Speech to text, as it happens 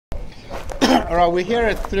All right, we're here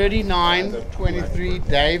at 3923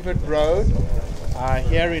 David Road,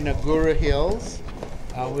 here in Agoura Hills.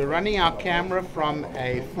 We're running our camera from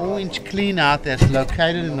a 4-inch clean-out that's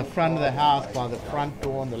located in the front of the house by the front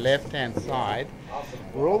door on the left-hand side.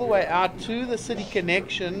 We're all the way out to the city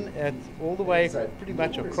connection, all the way pretty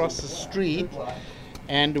much across the street,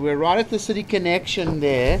 and we're right at the city connection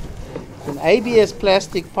there. It's an ABS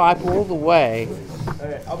plastic pipe all the way.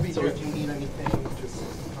 I'll be here if you need anything. Just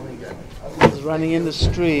come and get it. It's running in the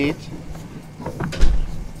street.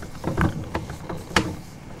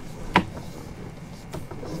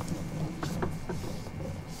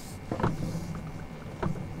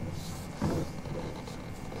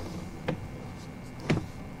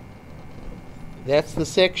 That's the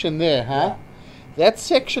section there, huh? Yeah. That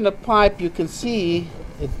section of pipe, you can see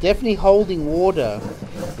it's definitely holding water.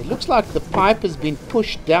 It looks like the pipe has been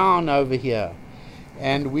pushed down over here.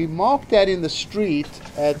 And we marked that in the street.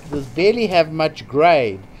 Does barely have much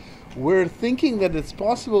grade. We're thinking that it's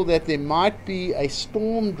possible that there might be a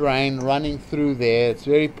storm drain running through there. It's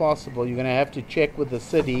very possible. You're going to have to check with the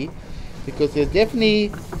city because there's definitely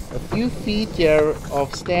a few feet here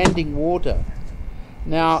of standing water.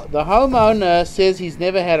 Now, the homeowner says he's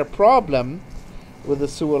never had a problem with the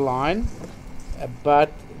sewer line,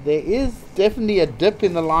 but there is definitely a dip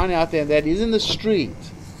in the line out there, and that is in the street.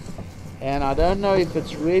 And I don't know if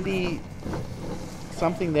it's really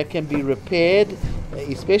something that can be repaired,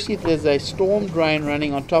 especially if there's a storm drain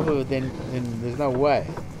running on top of it, then there's no way.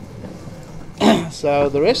 So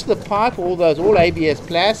the rest of the pipe, all ABS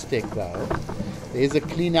plastic though. There's a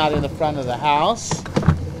clean out in the front of the house.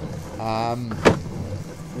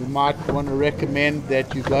 We might want to recommend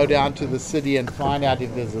that you go down to the city and find out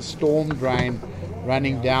if there's a storm drain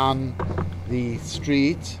running down the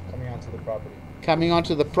street. Coming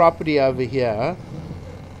onto the property over here.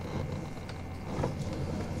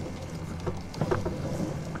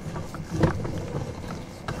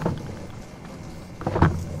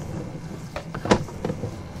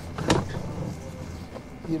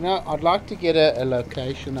 You know, I'd like to get a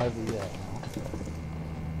location over here.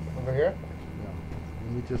 Over here?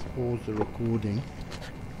 Let me just pause the recording.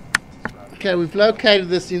 Okay, we've located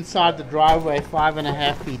this inside the driveway,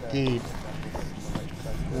 5.5 feet deep.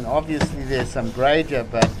 And obviously there's some grade here,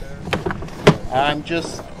 but I'm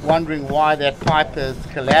just wondering why that pipe has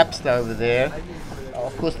collapsed over there.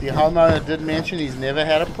 Of course, the homeowner did mention he's never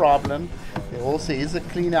had a problem. There also is a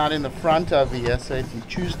clean out in the front over here, so if you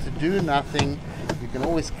choose to do nothing, you can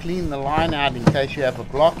always clean the line out in case you have a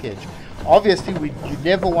blockage. Obviously, you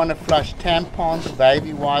never want to flush tampons,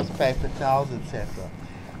 baby wipes, paper towels, etc.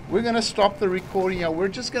 We're going to stop the recording here. We're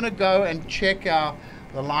just going to go and check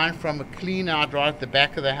the line from a clean out right at the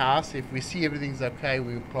back of the house. If we see everything's okay,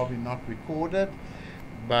 we'll probably not record it.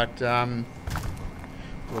 But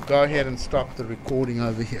we'll go ahead and stop the recording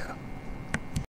over here.